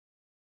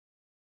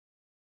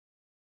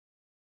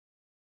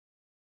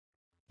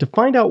To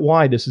find out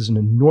why this is an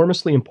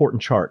enormously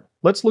important chart,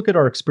 let's look at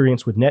our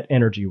experience with net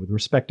energy with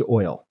respect to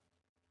oil.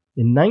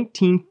 In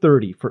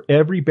 1930, for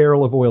every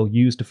barrel of oil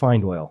used to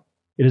find oil,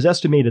 it is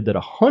estimated that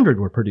 100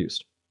 were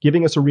produced,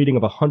 giving us a reading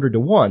of 100 to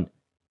 1,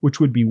 which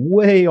would be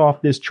way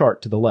off this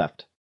chart to the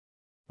left.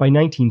 By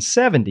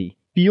 1970,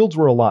 fields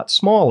were a lot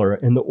smaller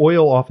and the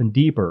oil often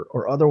deeper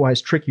or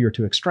otherwise trickier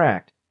to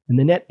extract, and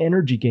the net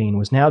energy gain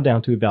was now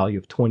down to a value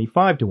of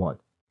 25 to 1.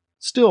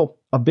 Still,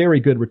 a very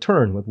good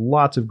return with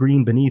lots of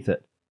green beneath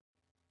it.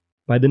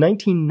 By the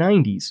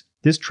 1990s,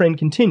 this trend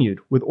continued,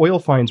 with oil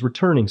finds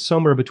returning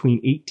somewhere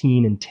between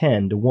 18 and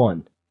 10 to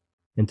 1.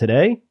 And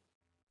today,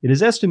 it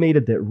is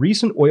estimated that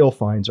recent oil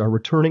finds are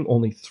returning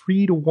only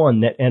 3 to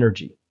 1 net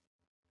energy.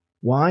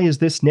 Why is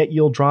this net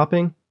yield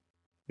dropping?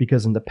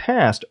 Because in the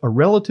past, a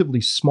relatively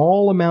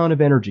small amount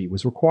of energy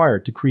was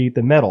required to create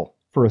the metal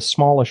for a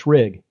smallish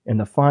rig, and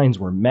the finds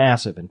were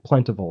massive and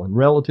plentiful and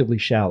relatively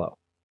shallow.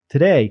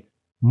 Today,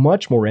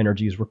 much more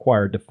energy is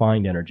required to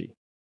find energy.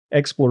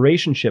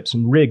 Exploration ships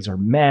and rigs are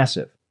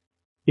massive.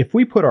 If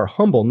we put our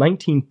humble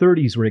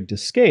 1930s rig to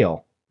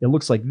scale, it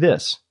looks like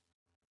this.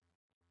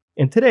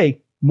 And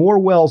today, more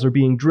wells are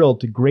being drilled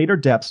to greater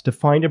depths to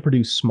find and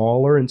produce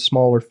smaller and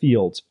smaller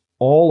fields,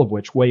 all of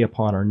which weigh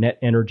upon our net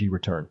energy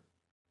return.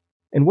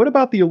 And what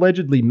about the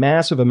allegedly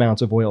massive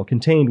amounts of oil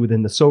contained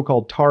within the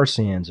so-called tar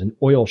sands and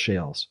oil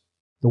shales,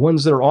 the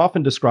ones that are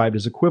often described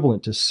as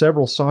equivalent to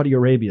several Saudi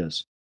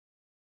Arabias?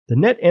 The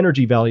net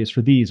energy values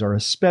for these are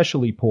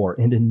especially poor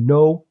and in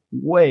no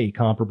way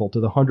comparable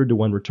to the 100 to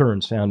 1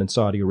 returns found in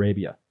Saudi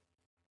Arabia.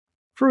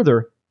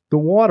 Further, the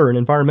water and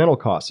environmental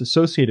costs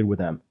associated with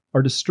them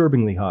are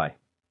disturbingly high.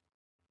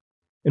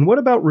 And what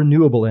about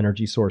renewable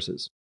energy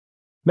sources?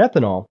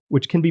 Methanol,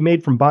 which can be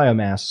made from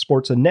biomass,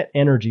 sports a net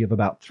energy of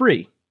about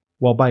 3,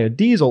 while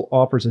biodiesel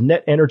offers a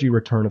net energy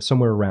return of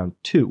somewhere around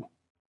 2.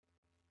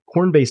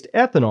 Corn-based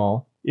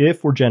ethanol,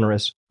 if we're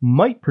generous,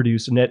 might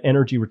produce a net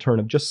energy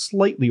return of just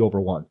slightly over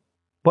 1,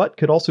 but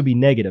could also be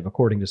negative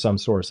according to some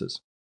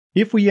sources.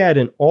 If we add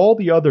in all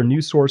the other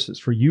new sources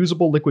for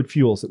usable liquid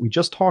fuels that we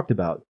just talked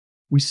about,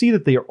 we see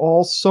that they are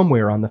all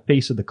somewhere on the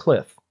face of the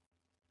cliff.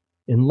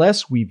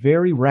 Unless we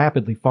very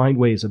rapidly find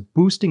ways of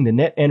boosting the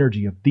net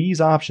energy of these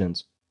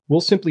options,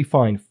 we'll simply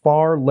find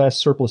far less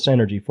surplus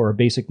energy for our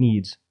basic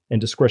needs and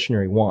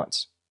discretionary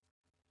wants.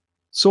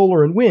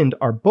 Solar and wind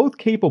are both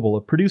capable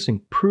of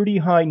producing pretty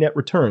high net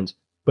returns,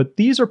 but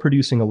these are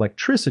producing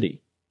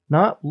electricity,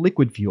 not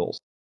liquid fuels,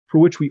 for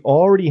which we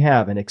already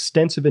have an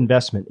extensive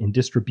investment in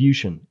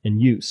distribution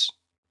and use.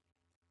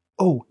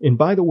 Oh, and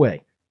by the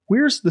way,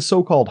 where's the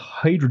so-called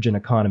hydrogen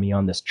economy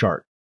on this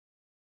chart?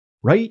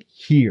 Right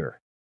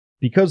here.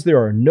 Because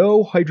there are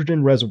no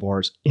hydrogen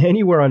reservoirs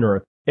anywhere on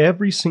Earth,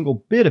 every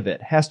single bit of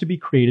it has to be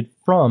created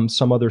from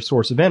some other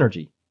source of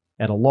energy,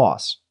 at a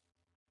loss.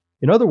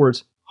 In other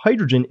words,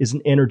 hydrogen is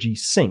an energy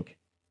sink.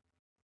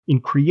 In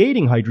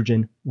creating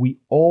hydrogen, we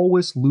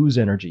always lose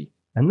energy,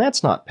 and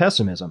that's not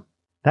pessimism,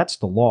 that's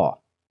the law.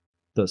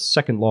 The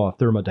second law of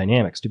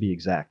thermodynamics, to be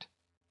exact.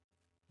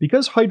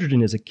 Because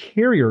hydrogen is a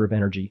carrier of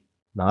energy,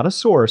 not a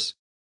source,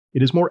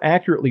 it is more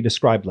accurately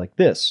described like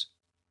this: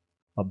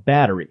 a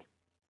battery.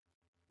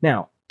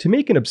 Now, to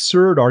make an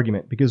absurd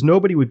argument, because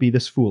nobody would be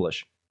this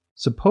foolish,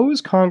 suppose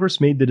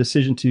Congress made the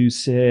decision to,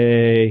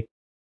 say,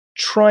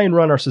 try and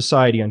run our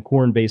society on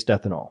corn-based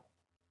ethanol.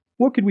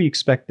 What could we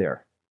expect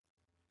there?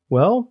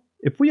 Well,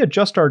 if we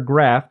adjust our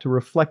graph to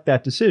reflect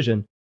that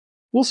decision,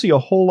 we'll see a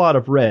whole lot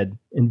of red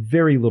and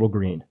very little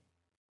green.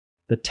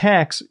 The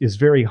tax is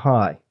very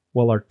high,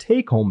 while our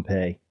take-home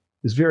pay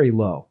is very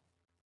low.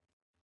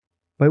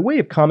 By way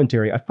of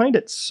commentary, I find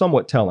it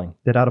somewhat telling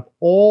that out of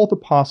all the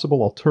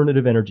possible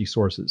alternative energy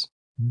sources,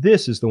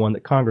 this is the one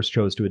that Congress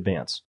chose to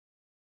advance.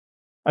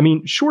 I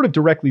mean, short of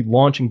directly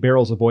launching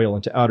barrels of oil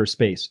into outer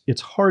space,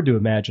 it's hard to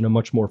imagine a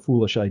much more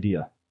foolish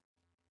idea.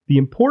 The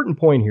important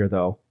point here,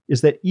 though,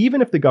 is that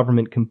even if the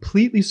government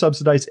completely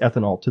subsidized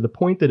ethanol to the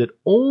point that it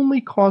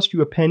only cost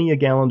you a penny a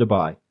gallon to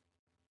buy,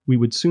 we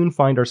would soon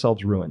find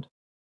ourselves ruined.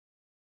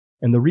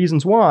 And the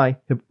reasons why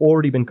have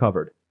already been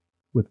covered.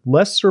 With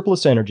less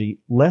surplus energy,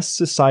 less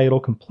societal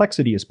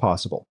complexity is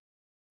possible.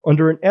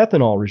 Under an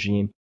ethanol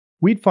regime,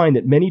 we'd find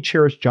that many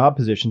cherished job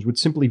positions would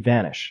simply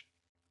vanish.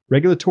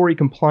 Regulatory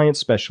compliance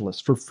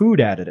specialists for food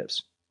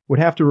additives would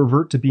have to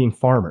revert to being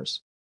farmers.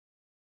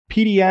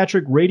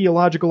 Pediatric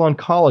radiological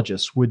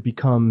oncologists would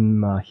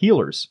become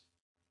healers.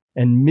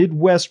 And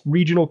Midwest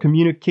regional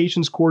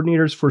communications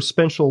coordinators for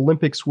Special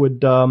Olympics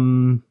would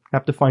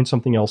have to find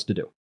something else to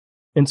do.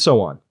 And so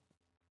on.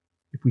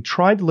 If we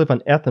tried to live on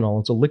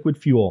ethanol as a liquid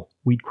fuel,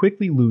 we'd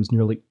quickly lose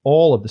nearly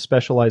all of the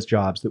specialized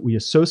jobs that we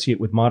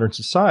associate with modern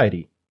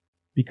society,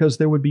 because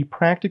there would be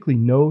practically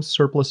no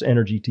surplus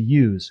energy to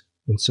use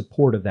in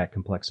support of that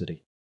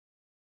complexity.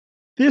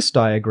 This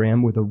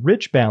diagram, with a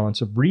rich balance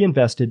of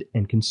reinvested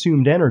and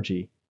consumed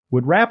energy,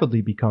 would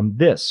rapidly become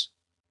this.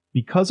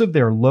 Because of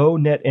their low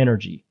net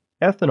energy,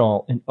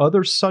 ethanol and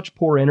other such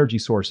poor energy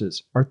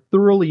sources are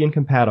thoroughly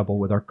incompatible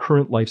with our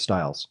current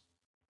lifestyles.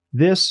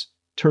 This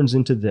turns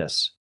into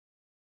this.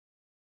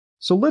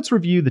 So let's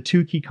review the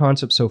two key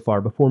concepts so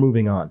far before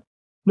moving on.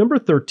 Number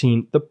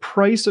 13, the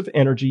price of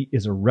energy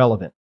is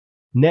irrelevant.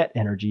 Net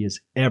energy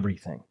is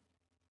everything.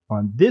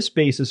 On this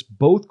basis,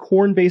 both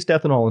corn-based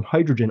ethanol and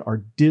hydrogen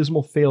are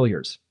dismal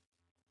failures.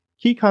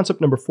 Key concept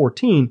number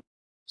 14,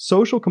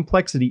 social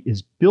complexity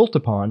is built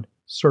upon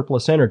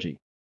surplus energy.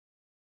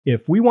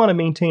 If we want to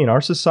maintain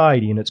our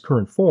society in its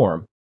current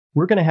form,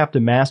 we're going to have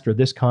to master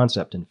this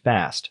concept and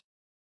fast.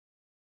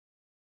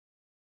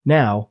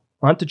 Now,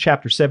 on to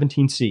Chapter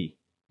 17C,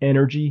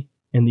 Energy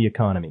and the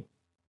Economy.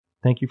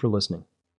 Thank you for listening.